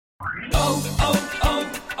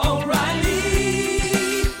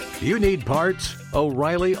O'Reilly. You need parts?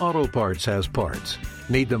 O'Reilly Auto Parts has parts.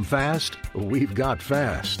 Need them fast? We've got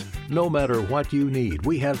fast. No matter what you need,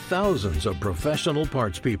 we have thousands of professional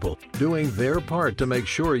parts people doing their part to make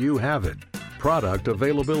sure you have it. Product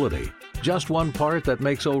availability. Just one part that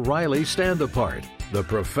makes O'Reilly stand apart. The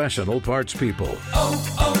professional parts people.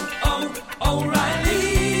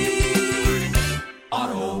 O'Reilly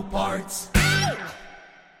Auto Parts.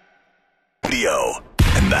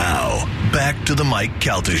 And now, back to the Mike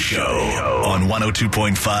Calta Show on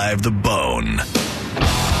 102.5 The Bone.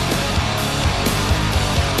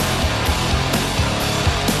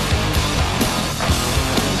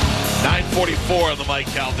 .44 on the Mike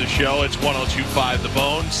Calta Show. It's 102.5 The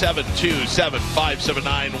Bone.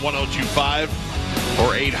 727-579-1025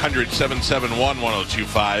 or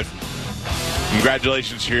 800-771-1025.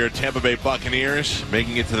 Congratulations to your Tampa Bay Buccaneers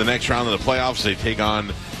making it to the next round of the playoffs. They take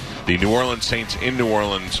on the New Orleans Saints in New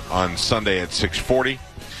Orleans on Sunday at 6:40.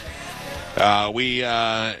 We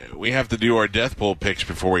have to do our death pool picks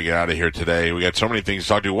before we get out of here today. We got so many things to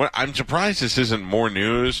talk to. I'm surprised this isn't more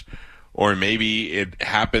news, or maybe it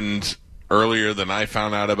happened earlier than I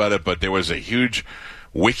found out about it, but there was a huge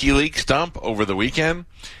WikiLeaks dump over the weekend.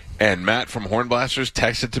 And Matt from Hornblasters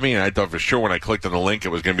texted to me, and I thought for sure when I clicked on the link it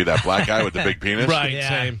was going to be that black guy with the big penis. Right, yeah.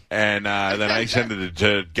 Same. And then I sent it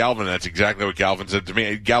to Galvin. That's exactly what Galvin said to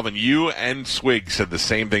me. Galvin, you and Swig said the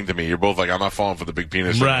same thing to me. You're both like, I'm not falling for the big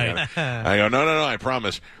penis. Right. I go, no, I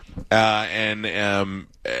promise. I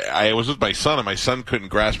was with my son, and my son couldn't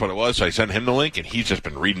grasp what it was, so I sent him the link, and he's just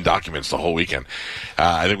been reading documents the whole weekend.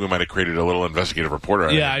 I think we might have created a little investigative reporter.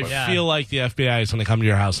 I feel like the FBI is going to come to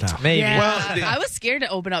your house now. Maybe. Yeah. Well, I was scared to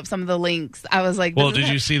open up some of the links. I was like, well, did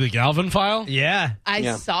you see the Galvin file? Yeah.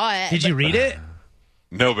 I saw it. Did you read it?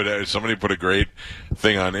 No, but somebody put a great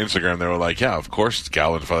thing on Instagram. They were like, yeah, of course it's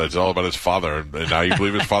Galvin's father. It's all about his father. And now you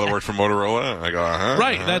believe his father worked for Motorola? And I go, uh-huh.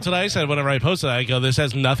 Right, that's what I said whenever I posted it. I go, this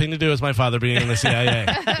has nothing to do with my father being in the CIA.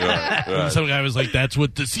 Right. And some guy was like, that's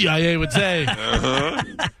what the CIA would say. Uh-huh.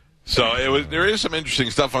 So there is some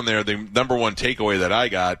interesting stuff on there. The number one takeaway that I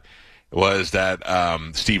got was that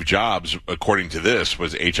Steve Jobs, according to this,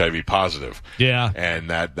 was HIV positive. Yeah. And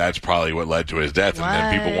that's probably what led to his death. What? And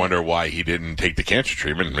then people wonder why he didn't take the cancer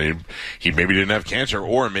treatment. He maybe didn't have cancer,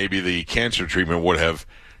 or maybe the cancer treatment would have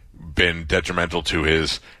been detrimental to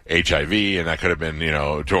his HIV, and that could have been,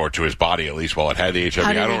 or to his body at least while it had the HIV.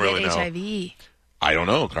 How did I don't he really get know. HIV? I don't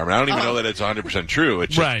know, Carmen. I don't even know that it's 100% true.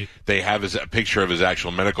 It's just Right. They have a picture of his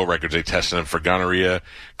actual medical records. They tested him for gonorrhea,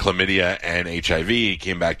 chlamydia, and HIV. He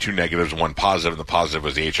came back 2 negatives, 1 positive, and the positive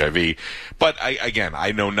was the HIV. But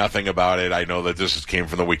I know nothing about it. I know that this came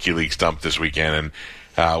from the WikiLeaks dump this weekend,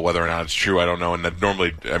 and whether or not it's true, I don't know. And that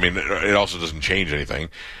normally, it also doesn't change anything.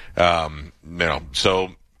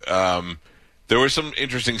 So there was some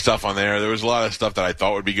interesting stuff on there. There was a lot of stuff that I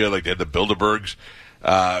thought would be good, like they had the Bilderbergs.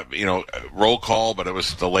 Roll call, but it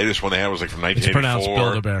was the latest one they had was like from 1984. It's pronounced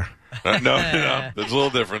Build-A-Bear. No, it's a little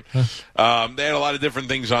different. They had a lot of different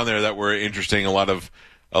things on there that were interesting. A lot of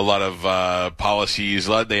policies.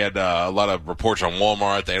 They had a lot of reports on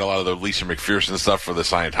Walmart. They had a lot of the Lisa McPherson stuff for the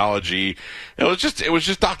Scientology. It was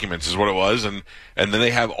just documents, is what it was. And then they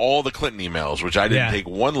have all the Clinton emails, which I didn't take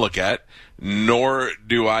one look at, nor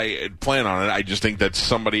do I plan on it. I just think that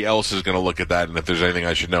somebody else is going to look at that, and if there's anything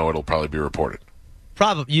I should know, it'll probably be reported.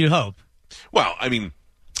 Probably, you hope. Well, every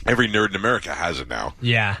nerd in America has it now.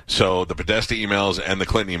 Yeah. So the Podesta emails and the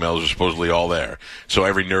Clinton emails are supposedly all there. So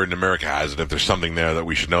every nerd in America has it. If there's something there that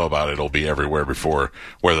we should know about, it'll be everywhere before,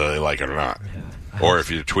 whether they like it or not. Yeah, or if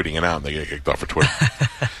you're tweeting it out and they get kicked off of Twitter.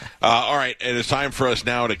 All right, it is time for us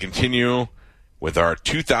now to continue with our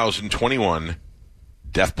 2021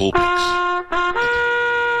 Death Pool picks. I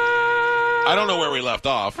don't know where we left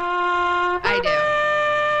off. I do.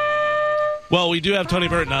 Well, we do have Tony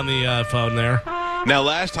Burton on the phone there. Now,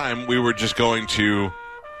 last time we were just going to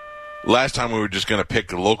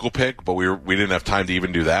pick a local pick, but we didn't have time to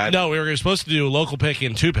even do that. No, we were supposed to do a local pick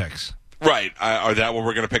and 2 picks. Right. Are that what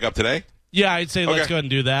we're going to pick up today? Yeah, I'd say let's go ahead and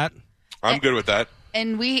do that. I'm good with that.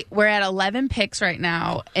 And we're at 11 picks right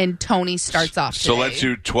now, and Tony starts off today. So let's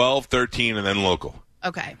do 12, 13, and then local.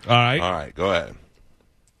 Okay. All right. All right, go ahead.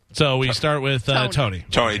 So we start with Tony.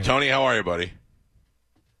 Tony, how are you, buddy?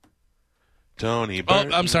 Tony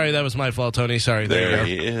Burton. Oh, I'm sorry. That was my fault, Tony. Sorry. There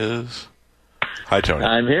he is. Hi, Tony.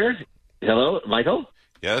 I'm here. Hello, Michael?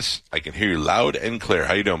 Yes, I can hear you loud and clear.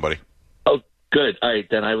 How you doing, buddy? Oh, good. All right,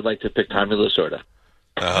 then I would like to pick Tommy Lasorda.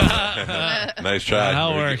 Nice try.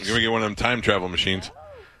 How it works. Can we get one of them time travel machines?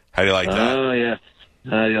 How do you like that? Oh, yeah.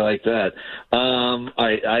 How do you like that? All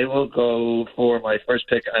right, I will go for my first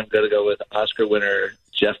pick. I'm going to go with Oscar winner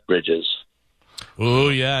Jeff Bridges. Oh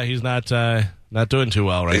yeah, he's not doing too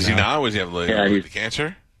well right now. Is he not? Was he have the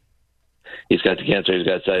cancer? He's got the cancer. He's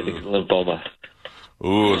got, I think, lymphoma.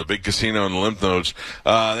 Ooh, the big casino and the lymph nodes.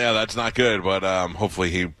 Yeah, that's not good, but hopefully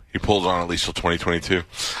he pulls on at least till 2022.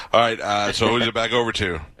 All right, so who's it back over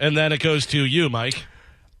to? And then it goes to you, Mike.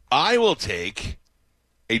 I will take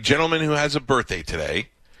a gentleman who has a birthday today,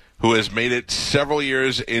 who has made it several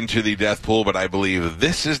years into the death pool, but I believe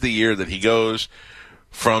this is the year that he goes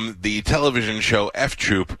from the television show F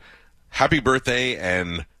Troop. Happy birthday,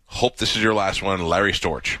 and hope this is your last one, Larry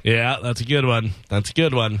Storch. Yeah, that's a good one.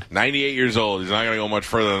 98 years old. He's not going to go much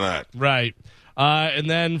further than that. Right. And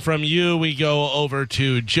then from you, we go over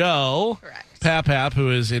to Joe. Correct. Pap,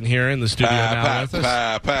 who is in here in the studio now with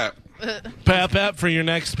us. Pap, for your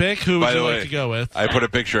next pick, who would you like to go with? I put a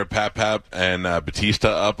picture of Pap and Batista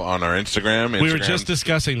up on our Instagram. We were just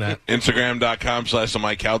discussing that. Instagram.com/the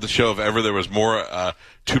Mike Calta Show. If ever there was more,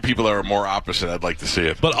 two people that were more opposite, I'd like to see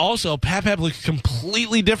it. But also, Pap looks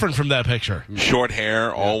completely different from that picture. Short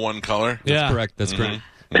hair, all one color. Yeah. That's correct.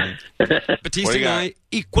 Batista and I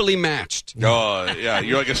equally matched. Oh, yeah,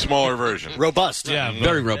 you're like a smaller version. Robust. Yeah,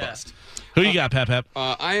 very robust. Who you got, Pap?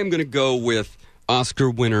 I am going to go with Oscar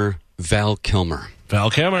winner Val Kilmer. Val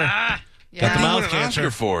Kilmer. Yeah. Got the mouth What an cancer.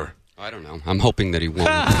 Oscar for? I don't know. I'm hoping that he won't.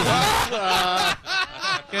 Can't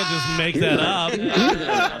just make that up.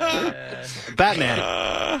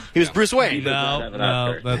 Batman. He was Bruce Wayne.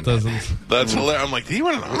 No, that doesn't. That's hilarious. I'm like, did he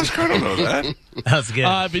win an Oscar? I don't know that. That's good.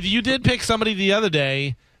 But you did pick somebody the other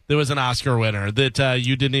day that was an Oscar winner that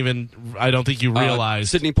you didn't even, I don't think you realized.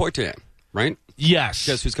 Sidney Poitier, right? Yes.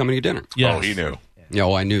 Guess who's coming to dinner? Yes. Oh, he knew. Yeah,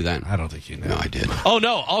 I knew that. I don't think you knew. No, I did. Oh,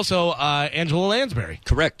 no. Also, Angela Lansbury.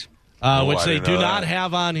 Correct. Which I they didn't do know not that.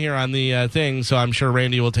 have on here on the thing, so I'm sure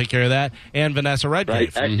Randy will take care of that. And Vanessa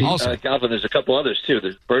Redgrave. Right. Actually, Also. Calvin, there's a couple others, too.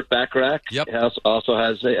 There's Burt Bacharach. Yep. Also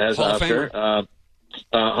has Hall of Oscar.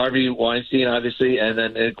 Harvey Weinstein, obviously, and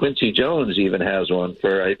then Quincy Jones even has one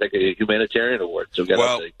for, I think, a humanitarian award. So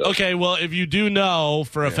Okay, well, if you do know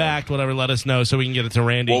for a fact, whatever, let us know so we can get it to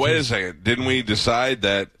Randy. Well, wait a second. Didn't we decide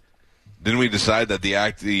that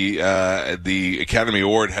the Academy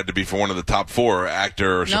Award had to be for one of the top four,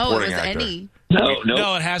 actor or No, it supporting was actor? any.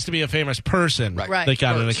 No, it has to be a famous person Right. that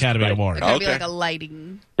got an Academy Award. It could be Okay. like a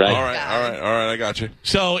lighting. Right. All right, I got you.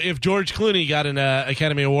 So if George Clooney got an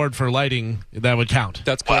Academy Award for lighting, that would count.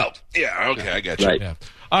 That's Well, correct. yeah, okay, I got you. Right. Yeah.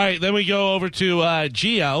 All right, then we go over to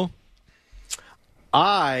Gio.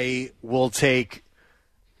 I will take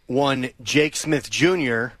one Jake Smith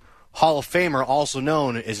Jr., Hall of Famer, also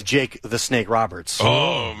known as Jake the Snake Roberts.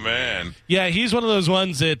 Oh, man. Yeah, he's one of those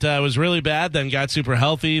ones that was really bad, then got super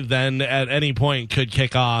healthy, then at any point could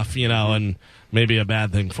kick off, and maybe a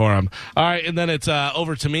bad thing for him. All right, and then it's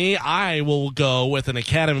over to me. I will go with an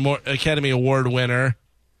Academy Award winner.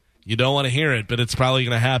 You don't want to hear it, but it's probably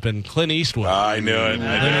going to happen. Clint Eastwood. I knew it.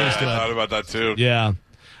 I Eastwood. thought about that, too. Yeah.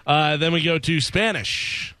 Then we go to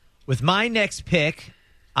Spanish. With my next pick,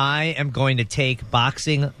 I am going to take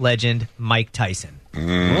boxing legend Mike Tyson.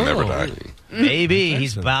 Never die. Maybe.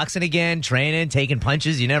 He's boxing again, training, taking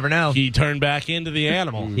punches. You never know. He turned back into the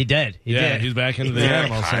animal. He did. He yeah, did. he's back into the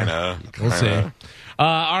animal. So Kinda. we'll see.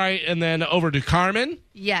 All right, and then over to Carmen.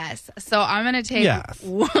 Yes. So I'm going to take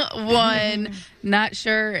one, not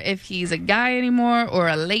sure if he's a guy anymore or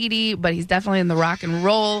a lady, but he's definitely in the rock and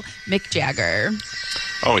roll, Mick Jagger.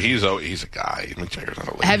 Oh, he's a guy. Mick Jagger's not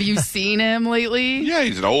a lady. Have you seen him lately? Yeah,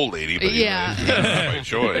 he's an old lady, but Yeah. he's not by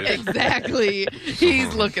choice. Exactly.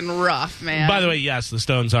 He's looking rough, man. By the way, yes, the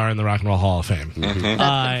Stones are in the Rock and Roll Hall of Fame.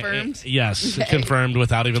 That's confirmed? Yes, Okay. confirmed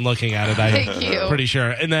without even looking at it. Thank you. Pretty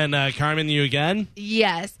sure. And then Carmen, you again?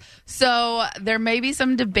 Yes. So there may be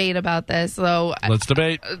some debate about this. So Let's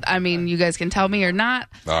debate. I mean, you guys can tell me or not.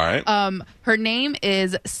 All right. Her name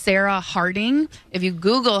is Sarah Harding. If you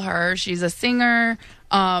Google her, she's a singer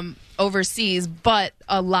overseas, but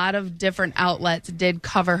a lot of different outlets did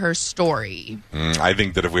cover her story. I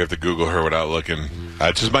think that if we have to Google her without looking,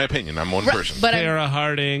 that's just my opinion. I'm one person. But Sarah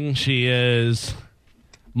Harding, she is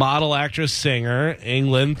model, actress, singer,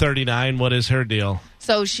 England, 39. What is her deal?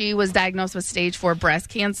 so she was diagnosed with stage 4 breast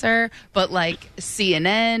cancer, but like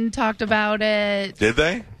CNN talked about it. Did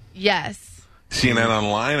they? Yes. CNN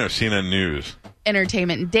Online or CNN News?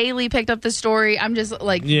 Entertainment Daily picked up the story. I'm just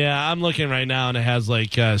like, Yeah, I'm looking right now, and it has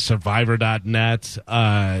like Survivor.net,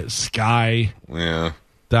 Sky.com. Yeah.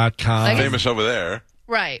 Famous over there.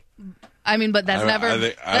 right. I mean, but that's I never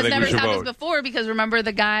think that's we never should happened vote. before, because remember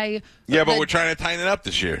the guy. Yeah, but the- we're trying to tighten it up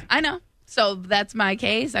this year. I know. So that's my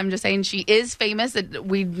case. I'm just saying she is famous.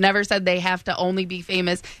 We never said they have to only be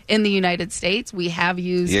famous in the United States. We have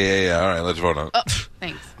used. Yeah. All right, let's vote on it. Oh,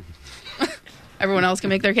 thanks. Everyone else can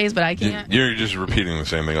make their case, but I can't. You're just repeating the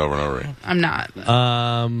same thing over and over again. I'm not.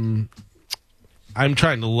 I'm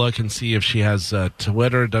trying to look and see if she has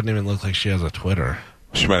Twitter. It doesn't even look like she has a Twitter.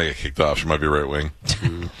 She might get kicked off. She might be right wing.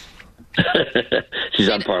 She's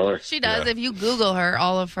on Parlor. She does. Yeah. If you Google her,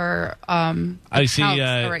 all of her I see accounts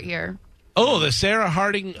are right here. Oh, the Sarah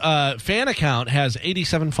Harding fan account has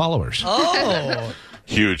 87 followers. Oh.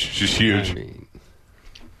 Huge. She's huge.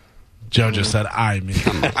 Joe just said, I mean.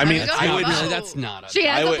 I would. Oh. That's not. She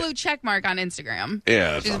has I a would- blue check mark on Instagram.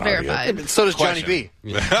 Yeah, that's She's not obvious. verified. So does Johnny Question.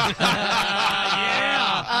 B.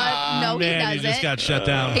 No, he Man, doesn't. he just got shut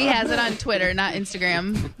down. He has it on Twitter, not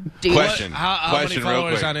Instagram. Dude. Question. How many Question real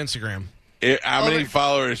followers quick. on Instagram? How many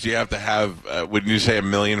followers do you have to have? Wouldn't you say 1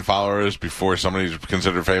 million followers before somebody's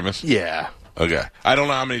considered famous? Yeah. Okay. I don't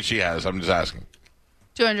know how many she has. I'm just asking.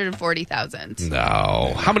 240,000.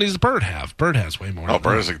 No. How many does Bird have? Bird has way more. Oh,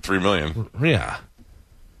 Bird is like 3 million. Yeah.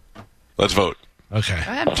 Let's vote. Okay. Go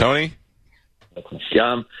ahead. Tony?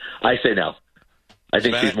 I say no. I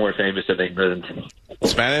think Spanish? she's more famous in England.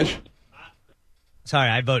 Spanish? Sorry,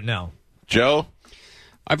 I vote no. Joe?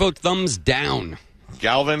 I vote thumbs down.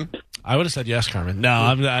 Galvin? I would have said yes, Carmen.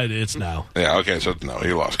 No, it's no. Yeah, okay, so no,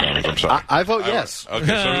 you lost Carmen. I'm sorry. I vote yes. Okay, so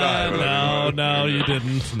did I. No, you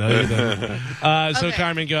didn't. No, you didn't. So, Okay.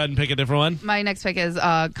 Carmen, go ahead and pick a different one. My next pick is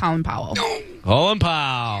Colin Powell. Colin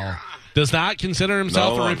Powell does not consider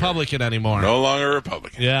himself No a longer. Republican anymore. No longer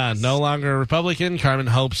Republican. Yeah, no longer a Republican. Carmen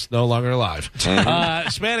hopes no longer alive.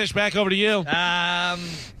 Spanish, back over to you.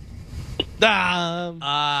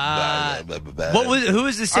 Who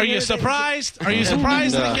was the singer? Are you surprised? Are you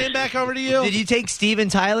surprised that it came back over to you? Did you take Steven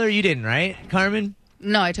Tyler? You didn't, right, Carmen?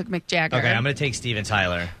 No, I took Mick Jagger. Okay, I'm going to take Steven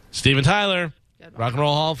Tyler. Steven Tyler, Rock and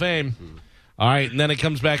Roll Hall of Fame. All right, and then it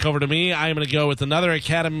comes back over to me. I'm going to go with another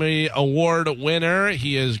Academy Award winner.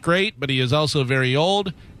 He is great, but he is also very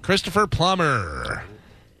old. Christopher Plummer.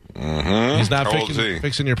 Mm-hmm. He's not How old is he?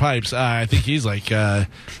 fixing your pipes. I think he's like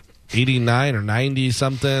 89 or 90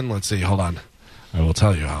 something. Let's see. Hold on. I will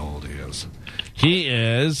tell you how old he is. He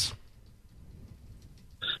is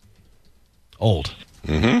old.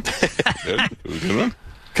 Mm-hmm. Good. It was a good one.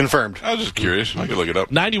 Confirmed. I was just curious. I could look it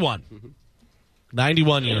up. 91.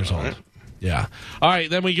 91 years old. Yeah. All right,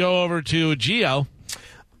 then we go over to Gio.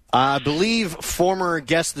 I believe former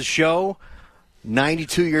guest of the show,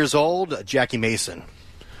 92 years old, Jackie Mason.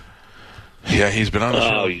 Yeah, he's been on the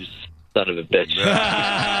show. Oh, you son of a bitch.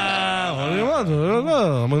 What do you want? I don't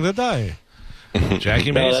know. I'm going to die.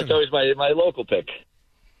 Jackie No, Mason. that's always my local pick.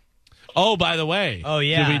 Oh, by the way. Oh,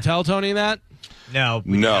 yeah. Did we tell Tony that? No.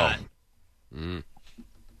 we did No. not.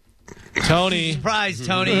 Tony. Surprise,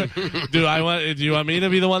 Tony. Do you want me to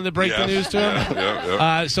be the one that break the news to him?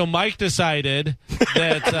 Yeah. So Mike decided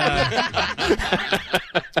that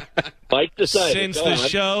Mike decided. since Go the on.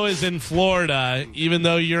 show is in Florida, even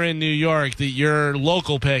though you're in New York, that your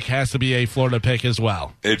local pick has to be a Florida pick as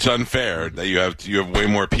well. It's unfair that you have way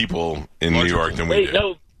more people in New York than we Wait, do.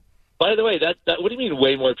 no. By the way, that what do you mean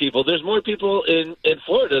way more people? There's more people in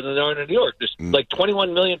Florida than there are in New York. There's like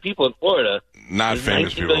 21 million people in Florida. Not There's famous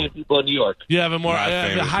 19 people. million people in New York. You have a Not a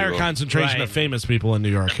famous higher people. concentration Right. of famous people in New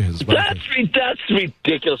York. Is what I think. That's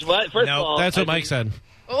ridiculous. First of No, all, That's what Mike said.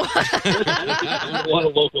 I want a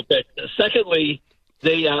local pick. Secondly,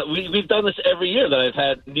 we've done this every year that I've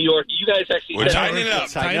had New York. You guys actually We're had- tightening it up.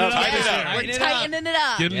 Tighten it up. Tighten it up. We're tightening it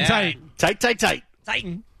up. Getting tight. Tight.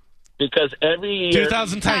 Titan. because every year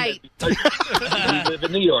 2000 tight. we live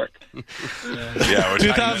in New York. Yeah, we're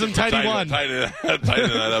 2021. tightening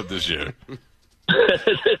that up this year.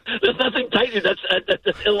 There's nothing tightening.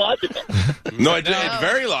 That's illogical. No, it's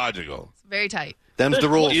very logical. Very tight. Them's the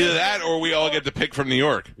rules. Either that or we all get to pick from New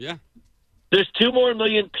York. Yeah. There's 2 more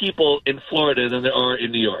million people in Florida than there are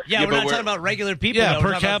in New York. Yeah, Yeah, we're but not we're- talking about regular people. Yeah, though. We're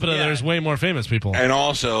per talking about- capita, yeah. there's way more famous people. And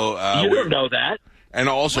also, You don't know that.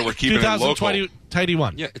 we're keeping it local. 2020 tighty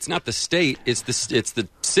one. Yeah, it's not the state. It's the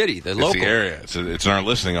city, the It's local. the area. It's in our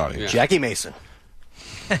listening audience. Jackie Mason.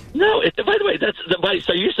 No, by the way,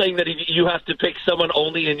 so you're saying that you have to pick someone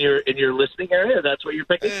only in your listening area? That's what you're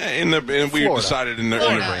picking? We Florida. decided in the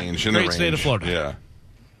range. In Great the state of range. Florida. Yeah.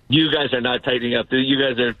 You guys are not tightening up. You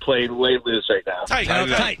guys are playing way loose right now. Tighten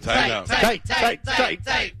it up. Tight.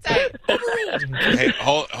 Hey,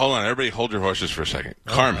 hold on. Everybody hold your horses for a second.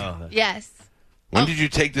 Carmen, Yes. when did you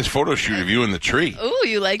take this photo shoot of you in the tree? Ooh,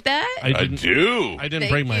 you like that? I do. I didn't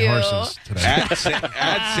Thank bring my you. horses today.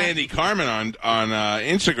 At Sandy Carmen on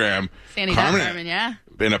Instagram. Sandy Carmen, Carmen, yeah.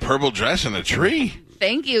 in a purple dress in a tree.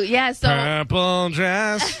 Thank you. Yeah, so Purple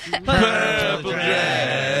dress. Purple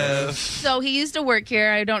dress. So he used to work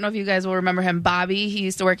here. I don't know if you guys will remember him, Bobby. He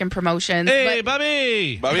used to work in promotions. Hey,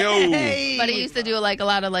 Bobby. Bobby, oh. But he used to do like a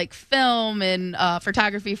lot of like film and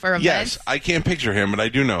photography for events. Yes, I can't picture him, but I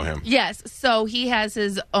do know him. Yes. So he has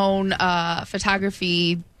his own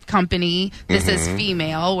photography company. This is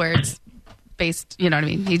Female, where it's based, you know what I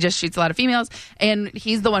mean? He just shoots a lot of females. And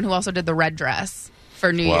he's the one who also did the red dress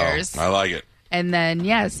for New Year's. I like it. And then,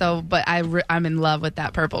 but I'm in love with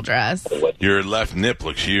that purple dress. Your left nip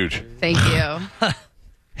looks huge. Thank you.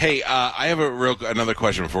 Hey, I have another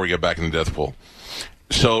question before we get back in the death pool.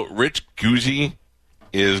 So, Rich Guzzi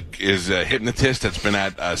is a hypnotist that's been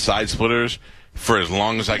at Side Splitters for as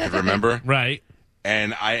long as I could remember. Right.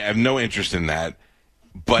 And I have no interest in that.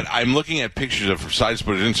 But I'm looking at pictures of Side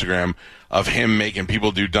Splitters Instagram of him making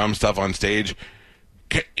people do dumb stuff on stage.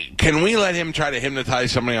 Can we let him try to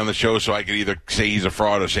hypnotize somebody on the show so I could either say he's a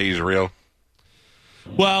fraud or say he's real?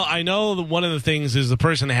 Well, I know that one of the things is the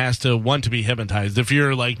person has to want to be hypnotized. If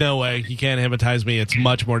you're like, no way, you can't hypnotize me, it's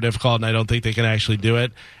much more difficult, and I don't think they can actually do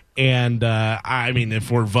it. And, I mean,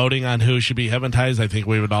 if we're voting on who should be hypnotized, I think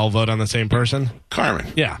we would all vote on the same person.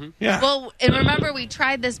 Carmen. Yeah. Yeah. Well, and remember, we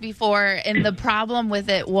tried this before, and the problem with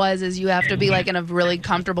it is you have to be like in a really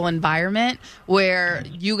comfortable environment where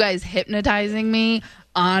you guys hypnotizing me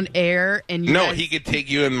on air. And he could take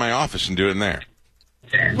you in my office and do it in there.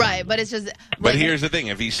 Right, but it's just... But here's the thing.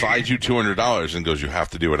 If he slides you $200 and goes, you have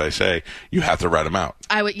to do what I say, you have to rat him out.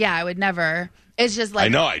 I would never. It's just like... I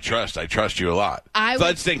know, I trust you a lot.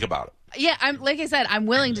 Let's think about it. Yeah, like I said, I'm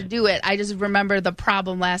willing to do it. I just remember the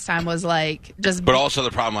problem last time was like just... But also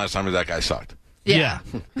the problem last time was that guy sucked. Yeah.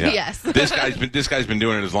 Yes. This guy's been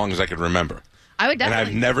doing it as long as I could remember. I would definitely... And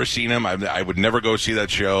I've never seen him. I would never go see that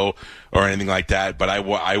show or anything like that, but I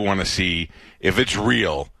want to see if it's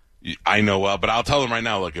real... I know well, but I'll tell them right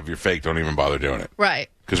now, look, if you're fake, don't even bother doing it. Right.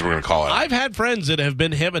 Because we're going to call it. I've had friends that have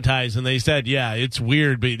been hypnotized, and they said, yeah, it's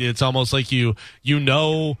weird, but it's almost like you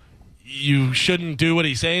know you shouldn't do what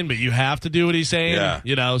he's saying, but you have to do what he's saying. Yeah.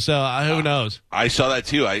 You know, so who knows? I saw that,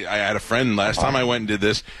 too. I had a friend, last time I went and did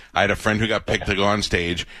this, I had a friend who got picked to go on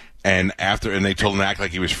stage, and they told him to act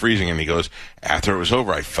like he was freezing, and he goes, after it was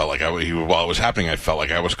over, I felt like while it was happening, I felt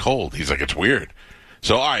like I was cold. He's like, it's weird.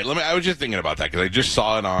 So, all right, I was just thinking about that because I just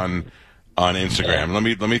saw it on Instagram.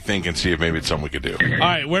 Let me think and see if maybe it's something we could do. All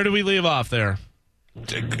right, where do we leave off there?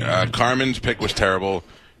 Carmen's pick was terrible.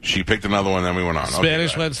 She picked another one, then we went on.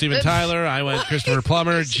 Spanish went Steven Tyler. I went Christopher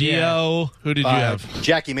Plummer. Gio. Who did you have?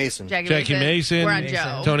 Jackie Mason. Jackie Mason. We're on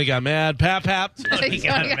Joe. Tony got mad. Pap. Tony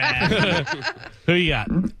got mad. Who you got?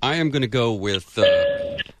 I am going to go with,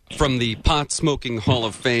 from the pot-smoking Hall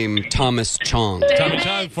of Fame, Thomas Chong. Tommy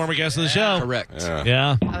Chong, former guest of the show. Correct.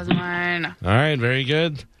 Yeah. That was mine. All right, very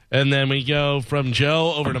good. And then we go from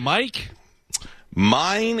Joe over to Mike.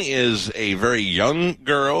 Mine is a very young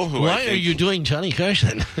girl who. Why are you doing Johnny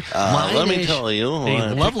Carson? Let me tell you,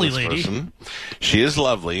 a lovely lady. Person. She is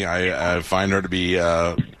lovely. I find her to be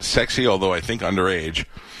sexy, although I think underage.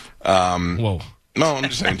 Whoa. No, I'm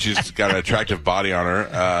just saying she's got an attractive body on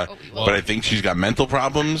her, but I think she's got mental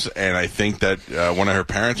problems, and I think that one of her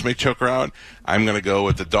parents may choke her out. I'm going to go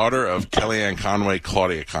with the daughter of Kellyanne Conway,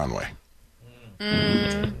 Claudia Conway.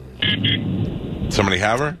 Somebody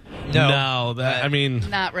have her? No, I mean,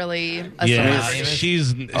 not really a yeah, celebrity.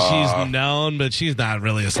 she's known, but she's not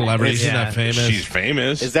really a celebrity. She's not famous. She's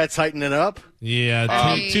famous. Is that tightening it up?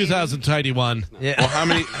 Yeah, 2021. Yeah. Well,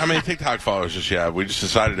 how many TikTok followers does she have? We just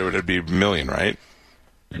decided it would be a million, right?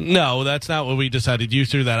 No, that's not what we decided. You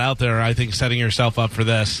threw that out there. I think setting yourself up for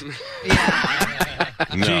this.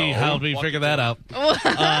 No. Gee, how did we figure that out?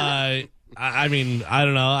 I mean, I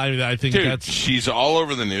don't know. I think Dude, she's all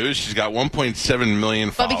over the news. She's got 1.7 million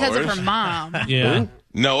followers. But because of her mom. Yeah.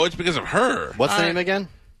 No, it's because of her. What's the name again?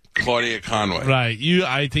 Claudia Conway. Right.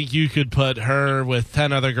 I think you could put her with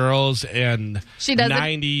 10 other girls, and She doesn't-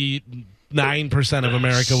 99% of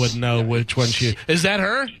America would know which one she is. That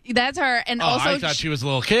her? That's her. And also, I thought she was a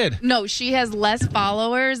little kid. No, she has less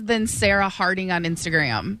followers than Sarah Harding on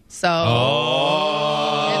Instagram. So,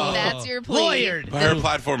 if that's your plea. But her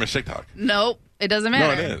platform is TikTok. Nope, it doesn't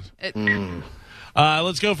matter. No, it is.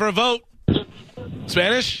 Let's go for a vote.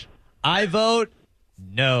 Spanish? I vote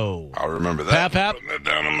no. I'll remember that. Pap. Putting that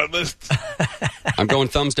down on my list. I'm going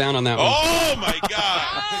thumbs down on that one. Oh, my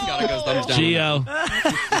God. Gotta go thumbs down.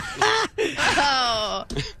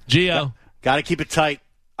 Gio. Got to keep it tight.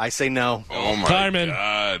 I say no. Oh, my Carmen.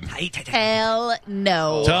 God. Hell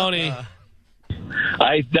no. Tony.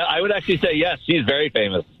 I would actually say yes. She's very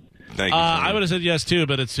famous. Thank you. I would have said yes, too,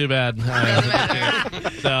 but it's too bad.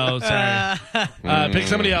 So, sorry. Pick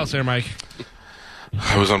somebody else there, Mike.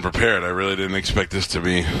 I was unprepared. I really didn't expect this to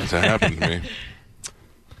happen to me.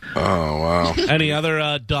 Oh, wow. Any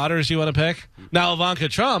other daughters you want to pick? Now, Ivanka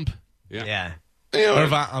Trump. Yeah. You know, Or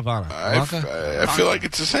Ivana. Ivanka? I feel like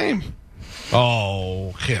it's the same.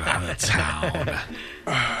 Oh, get out of town.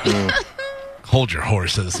 Hold your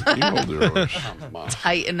horses. You hold your horse.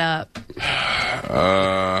 Tighten up.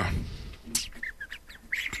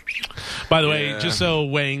 By the way, just so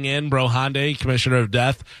weighing in, Bro Hyundai, Commissioner of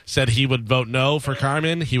Death, said he would vote no for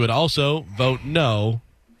Carmen. He would also vote no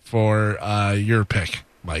for your pick,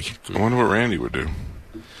 Mike. I wonder what Randy would do.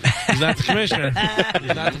 He's not the commissioner.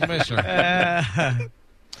 He's not the commissioner.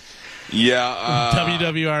 Yeah.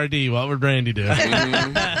 WWRD, what would Randy do?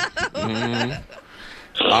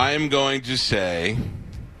 I'm going to say,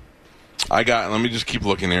 let me just keep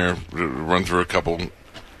looking here, run through a couple.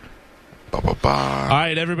 All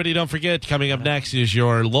right, everybody, don't forget, coming up next is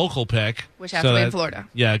your local pick. Which has to be in Florida.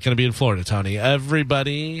 Yeah, it's going to be in Florida, Tony.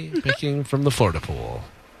 Everybody picking from the Florida pool.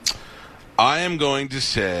 I am going to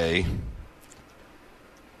say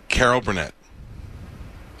Carol Burnett.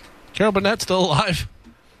 Carol Burnett's still alive.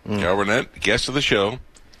 Carol Burnett, guest of the show,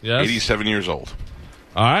 Yes. 87 years old.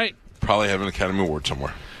 All right. Probably have an Academy Award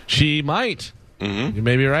somewhere. She might. Mm-hmm. You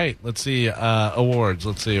may be right. Let's see awards.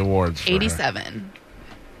 Let's see awards. For 87.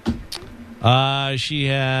 her. She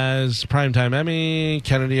has Primetime Emmy,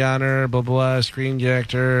 Kennedy Honor, blah, blah, Screen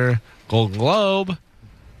Director, Golden Globe.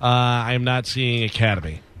 I am not seeing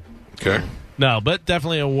Academy. Okay. No, but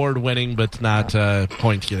definitely award-winning, but not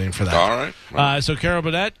point-getting for that. All right. So Carol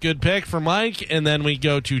Burnett, good pick for Mike. And then we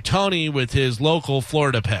go to Tony with his local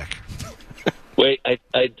Florida pick. Wait, I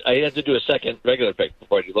have to do a second regular pick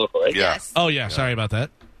before I do local, right? Yeah. Yes. Oh, yeah. Sorry about that.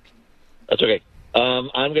 That's okay. I'm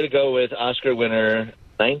going to go with Oscar winner,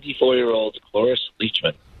 94-year-old Cloris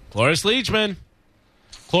Leachman. Cloris Leachman.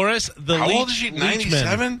 Cloris the How Leach. old is she? Leachman.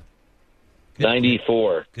 97?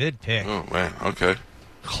 94. Good pick. Oh, man. Okay.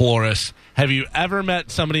 Cloris. Have you ever met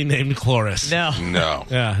somebody named Cloris? No. No.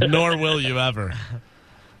 Yeah, nor will you ever.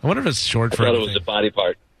 I wonder if it's short I for thought it anything. was a body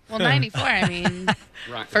part. Well, 94, I mean,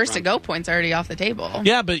 first to go point's already off the table.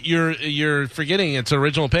 Yeah, but you're forgetting its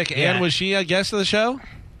original pick. Yeah. And was she a guest of the show?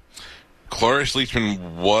 Cloris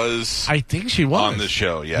Leachman was I think she was. on the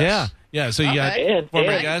show, yes. Yeah. Yeah, so you got Okay. former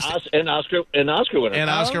And guest Oscar winner. and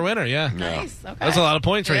Oscar winner, yeah. Nice. Okay. That's a lot of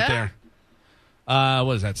points right Yeah. there.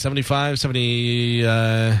 What is that, 75, 70,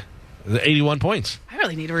 81 points. I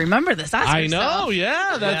really need to remember this Oscar I know, stuff.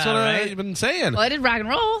 yeah. That's Yeah, what right? I've been saying. Well, I did Rock and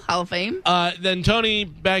Roll Hall of Fame. Then, Tony,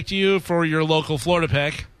 back to you for your local Florida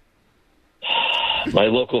pick. My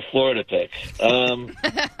local Florida pick.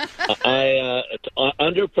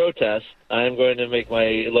 Under protest, I'm going to make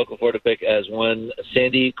my local Florida pick as one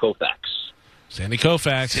Sandy Koufax. Sandy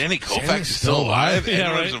Koufax. Sandy Koufax Sandy's is still alive and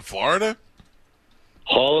Yeah, lives right. in Florida?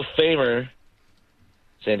 Hall of Famer,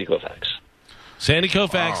 Sandy Koufax. Sandy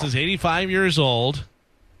Koufax Wow. is 85 years old.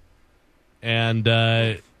 And,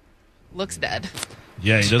 Looks dead.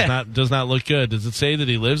 yeah, he does not look good. Does it say that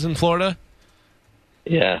he lives in Florida?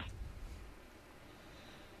 Yeah.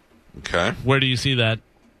 Okay. Where do you see that?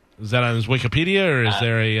 Is that on his Wikipedia, or is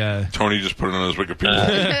there a... Tony just put it on his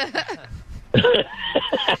Wikipedia.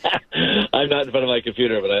 I'm not in front of my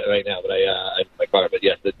computer right now, but I'm in my car. But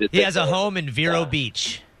yes, He has a home in Vero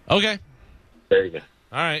Beach. Okay. There you go.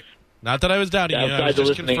 All right. Not that I was doubting you. I Outside was the just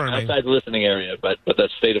listening, confirming. outside the listening area, but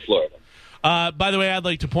that's state of Florida. By the way, I'd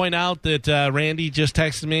like to point out that Randy just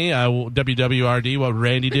texted me, WWRD, what would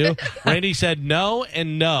Randy do? Randy said no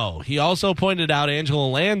and no. He also pointed out Angela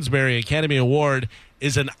Lansbury Academy Award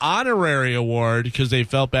is an honorary award because they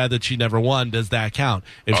felt bad that she never won. Does that count?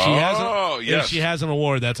 If she yes. if she has an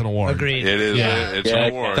award, that's an award. Agreed. It is. Yeah. It's Yeah,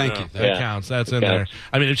 an award. Thank yeah. you. That counts. That's in counts. there.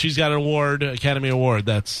 I mean, if she's got an award, Academy Award,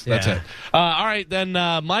 that's Yeah. it. All right, then,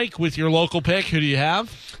 Mike, with your local pick, who do you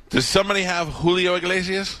have? Does somebody have Julio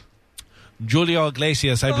Iglesias? Julio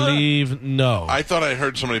Iglesias, I believe, no. I thought I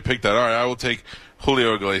heard somebody pick that. All right, I will take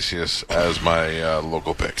Julio Iglesias as my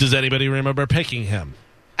local pick. Does anybody remember picking him?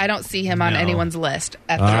 I don't see him on No. anyone's list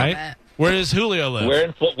at the All right. moment. Where does Julio live?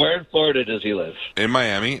 Where in Florida does he live? In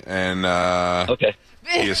Miami, and Okay.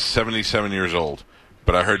 he is 77 years old.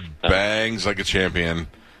 But I heard bangs like a champion.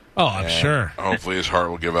 Oh, I'm and sure. Hopefully his heart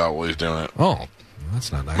will give out while he's doing it. Oh,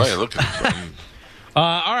 that's not nice. Hey, look at him.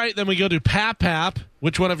 All right, then we go to Pap.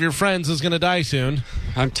 Which one of your friends is going to die soon?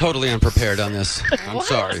 I'm totally unprepared on this. I'm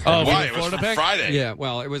sorry. Oh, Why? the It was Florida pick? Friday. Yeah,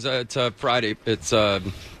 well, it was it's Friday. It's I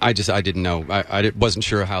didn't know. I wasn't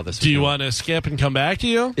sure how this. Do was you going. want to skip and come back to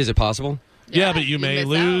you? Is it possible? Yeah, but you may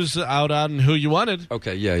lose out on who you wanted.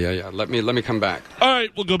 Okay, yeah. Let me come back. All right,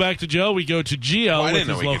 we'll go back to Joe. We go to Gio. I with didn't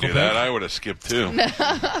know his we could local do that. pick. I would have skipped too.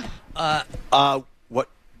 What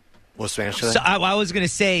was Spanish today? So I was going to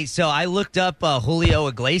say. So I looked up Julio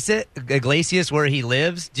Iglesias, where he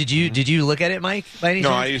lives. Did you look at it, Mike? By any No,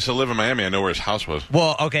 chance? I used to live in Miami. I know where his house was.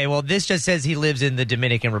 Well, okay. Well, this just says he lives in the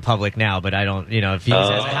Dominican Republic now, but I don't. If he has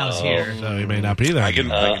a house here, So he may not be there. I can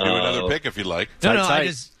do another pick if you'd like. no, tight. I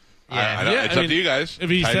just. Yeah. It's up to you guys. If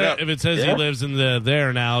he Tighten it said, up. if it says he lives in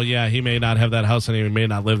there now, yeah, he may not have that house and he may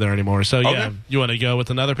not live there anymore. So yeah, Okay. you want to go with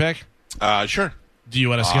another pick? Sure. Do you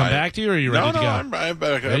want us to come back to you, or are you ready No, to go? I'm back.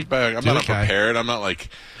 Right? I'm Do not it, Kai. prepared. I'm not like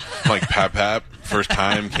Pap. First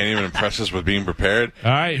time, can't even impress us with being prepared. All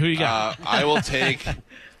right, who you got? I will take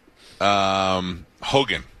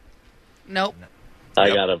Hogan. Nope. I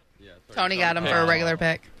got him. Tony got him for a regular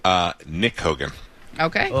pick. Nick Hogan.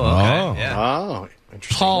 Okay. Oh. Yeah. Oh,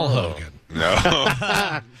 interesting. Paul Hogan. No.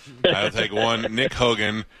 I'll take one. Nick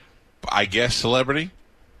Hogan, I guess celebrity.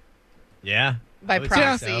 Yeah. By I would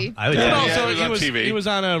proxy. say so. I would And say also, he was on TV. he was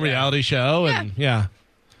on a reality show, and yeah.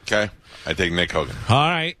 Okay. I take Nick Hogan. All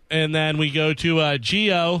right, and then we go to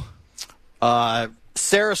Gio.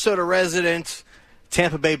 Sarasota resident,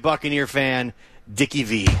 Tampa Bay Buccaneer fan, Dickie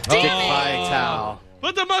V. Dick Vitale.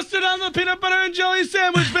 Put the mustard on the peanut butter and jelly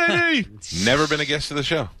sandwich, baby. Never been a guest of the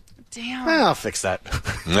show. Damn. I'll fix that.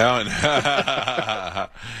 No.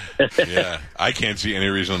 Yeah. I can't see any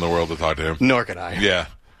reason in the world to talk to him. Nor can I. Yeah.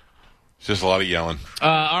 It's just a lot of yelling.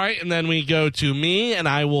 All right, and then we go to me, and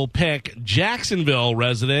I will pick Jacksonville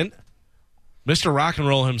resident, Mr. Rock and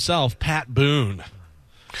Roll himself, Pat Boone.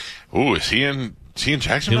 Ooh, is he in He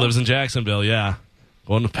Jacksonville? lives in Jacksonville, yeah.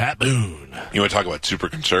 Going with Pat Boone. You want to talk about super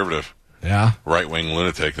conservative, Yeah. right-wing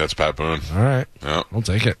lunatic? That's Pat Boone. All right. Yeah. We'll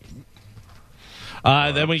take it.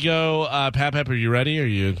 Then we go, Pat, are you ready?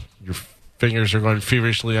 Your fingers are going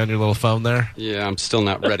feverishly on your little phone there? Yeah, I'm still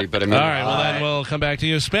not ready, but I mean, All right, well, then we'll come back to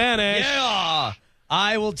you. Spanish. Yeah.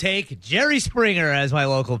 I will take Jerry Springer as my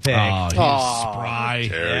local pick. Oh, he's spry.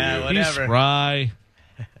 Dare Yeah, you. whatever. He's spry.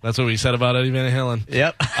 That's what we said about Eddie Van Halen.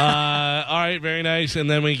 Yep. All right, very nice. And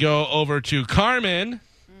then we go over to Carmen.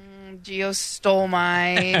 Gio stole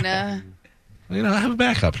mine. I have a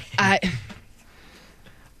backup.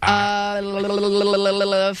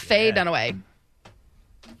 Faye Dunaway.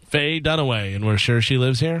 Faye Dunaway, and we're sure she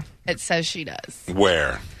lives here? It says she does.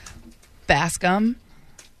 Where? Bascom.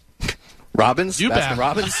 Robbins? You Baskin back.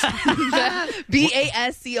 Robbins?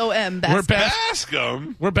 Bascom. We're Bascom.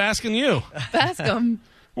 Bascom? We're basking you. Bascom.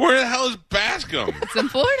 Where the hell is Bascom? It's in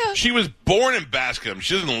Florida. She was born in Bascom.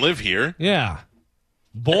 She doesn't live here. Yeah.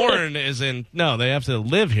 Born is in... No, they have to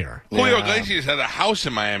live here. Julio Iglesias had a house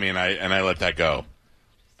in Miami, and I let that go.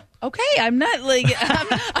 Okay, I'm not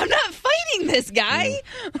I'm not fighting this guy.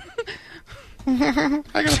 I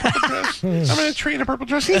got a purple dress. I'm in a tree in a purple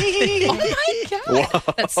dress. Oh my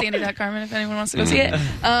god. That's Sandy.Carmen if anyone wants to go see it.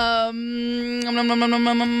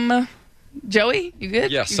 Joey, you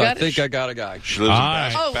good? yes, You got I think I got a guy. She lives in All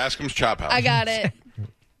right. Oh. Bascom's Chop House. I got it.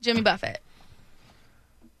 Jimmy Buffett.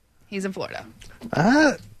 He's in Florida.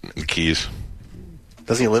 The Keys.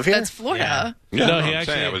 Doesn't he live here? That's Florida. Yeah, No, no, he I'm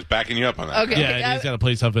actually- saying I was backing you up on that. Okay. Yeah, and he's got a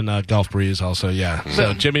place up in Gulf Breeze also, yeah.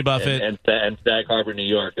 So Jimmy Buffett. And Sag Harbor, New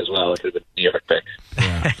York as well. It could have been New York pick.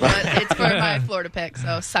 But it's for my Florida pick,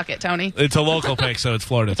 so suck it, Tony. It's a local pick, so it's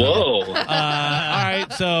Florida. Tony. Whoa. All right,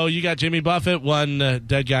 so you got Jimmy Buffett, one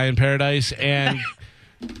dead guy in paradise, and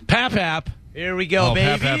Pap. Here we go,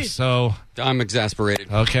 baby. Pap, so, I'm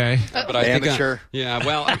exasperated. okay. But I think Amateur. yeah,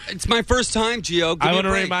 well, it's my first time, Gio. Give I me want a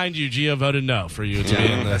to break. remind you, Gio voted no for you to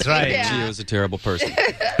be in That's this. right. Yeah. Gio's a terrible person.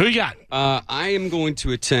 Who you got? I am going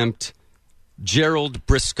to attempt Gerald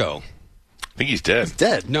Briscoe. I think he's dead.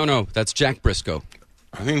 Dead. No, that's Jack Briscoe.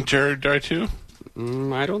 I think Jared died too.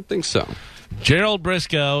 I don't think so. Gerald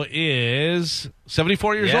Briscoe is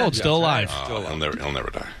 74 years Yeah, old, still alive. He'll never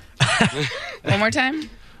die. One more time.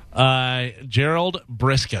 Gerald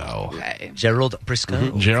Briscoe. Okay. Gerald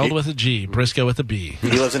Briscoe. Gerald with a G, Briscoe with a B. He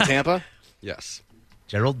lives in Tampa? Yes.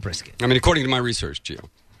 Gerald Briscoe. I mean, according to my research, Gio.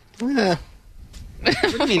 Yeah. What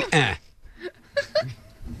do you mean,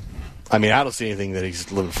 I mean, I don't see anything that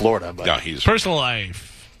he's living in Florida, but No, he's Personal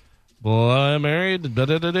life. Boy, married.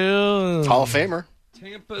 Da-da-da-da. Hall of Famer.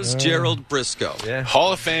 Tampa's Gerald Briscoe. Yeah.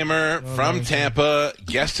 Hall of Famer from Tampa,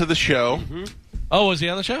 guest to the show. Oh, was he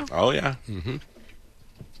on the show? Oh yeah.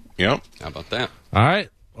 Yep. How about that? All right.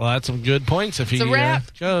 Well, that's some good points if he It's a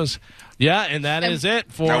wrap. goes. Yeah, and that is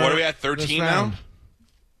it for. Now what are we at? this 13 now. round.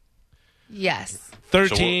 Yes.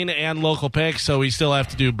 13 and local picks, so we still have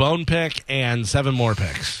to do bone pick and 7 more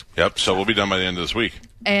picks. Yep, so we'll be done by the end of this week.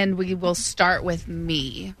 And we will start with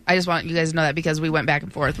me. I just want you guys to know that because we went back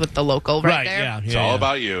and forth with the local right there. Yeah. It's all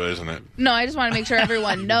about you, isn't it? No, I just want to make sure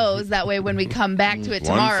everyone knows. That way when we come back to it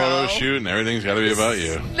tomorrow. One photo shoot and everything's got to be about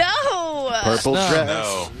you. No! Purple dress.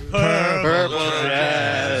 No. Purple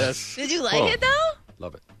dress. Did you like it, though?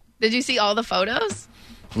 Love it. Did you see all the photos?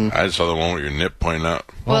 I just saw the one with your nip pointing out.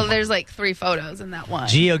 Well, there's like 3 photos in that one.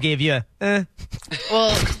 Gio gave you a,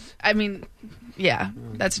 Well, I mean, yeah,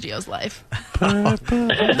 that's Gio's life. No,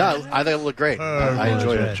 I think it looked great. I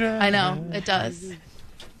enjoyed it. I know, it does.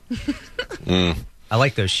 I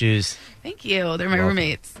like those shoes. Thank you. They're my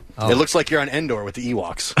roommates. It looks like you're on Endor with the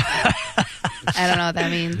Ewoks. I don't know what that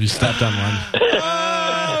means. You stepped on one.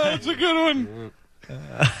 That's a good one.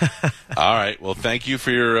 All right. Well, thank you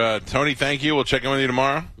for your Tony. Thank you. We'll check in with you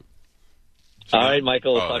tomorrow. All right,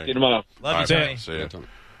 Michael. We'll talk to you tomorrow. Love All you, right, Tony. see you.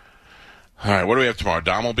 All right. What do we have tomorrow?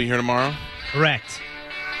 Dom will be here tomorrow. Correct.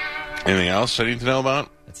 Anything else I need to know about?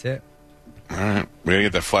 That's it. All right. We gotta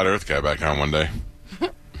get that flat Earth guy back on one day.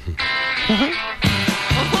 What?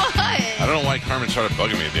 I don't know why Carmen started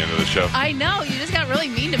bugging me at the end of the show. I know. You just got really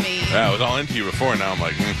mean to me. Yeah, I was all into you before. Now I'm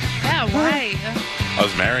like, Yeah, why? I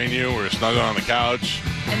was marrying you. We were snuggling on the couch,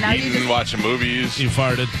 And now you eating, just... watching movies. You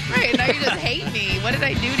farted. Right, now you just hate me. What did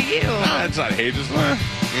I do to you? It's not hate. Just, I'm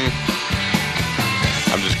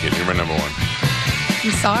just kidding. You're my number one.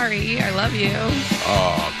 I'm sorry. I love you.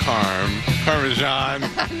 Oh, Parmesan.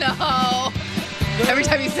 No. Every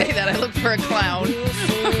time you say that, I look for a clown.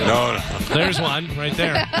 No. There's one right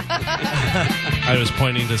there. I was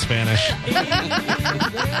pointing to Spanish.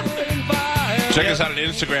 Check us out on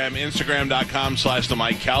Instagram, instagram.com/The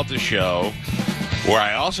Mike Calta Show, where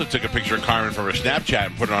I also took a picture of Carmen from her Snapchat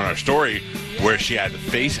and put it on our story where she had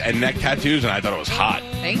face and neck tattoos, and I thought it was hot.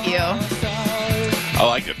 Thank you. I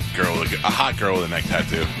like a hot girl with a neck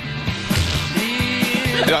tattoo.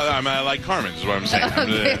 I mean, I like Carmen's is what I'm saying.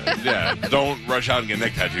 Okay. Yeah, don't rush out and get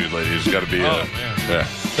neck tattoos, ladies. It's got to be. Yeah.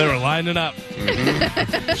 They were lining up.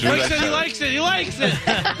 He likes it. He likes it.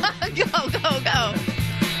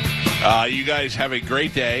 Go. You guys have a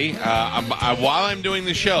great day. While I'm doing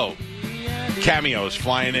the show, Cameo is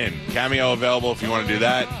flying in. Cameo available if you want to do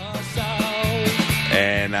that.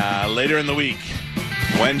 And later in the week,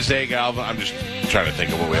 Wednesday, Galvin. I'm just trying to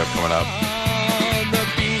think of what we have coming up.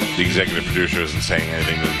 The executive producer isn't saying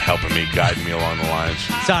anything, isn't helping me, guiding me along the lines.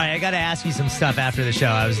 Sorry, I got to ask you some stuff after the show.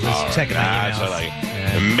 I was just checking my emails. So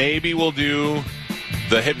and maybe we'll do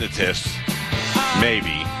the hypnotist.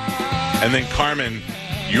 Maybe. And then, Carmen,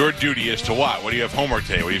 your duty is to what? What do you have homework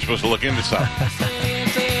today? What are you supposed to look into something?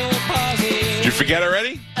 Did you forget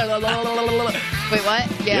already? Wait,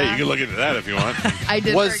 what? Yeah, you can look into that if you want. I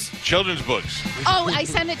did. Children's books. Oh, I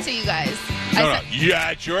sent it to you guys. No.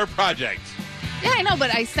 Yeah, it's your project. Yeah, I know,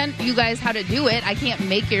 but I sent you guys how to do it. I can't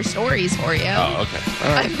make your stories for you. Oh, okay.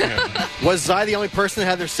 All right. Yeah. Was I the only person that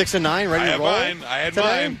had their 6 and 9 ready to roll? I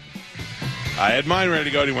had mine ready to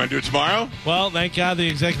go. Do you want to do it tomorrow? Well, thank God the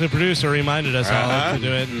executive producer reminded us all to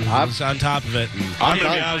do it. And I was on top of it. I'm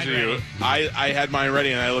going to be honest with you. I had mine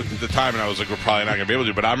ready, and I looked at the time, and I was like, we're probably not going to be able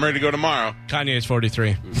to, but I'm ready to go tomorrow. Kanye's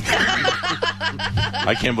 43.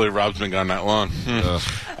 I can't believe Rob's been gone that long.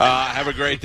 Have a great day.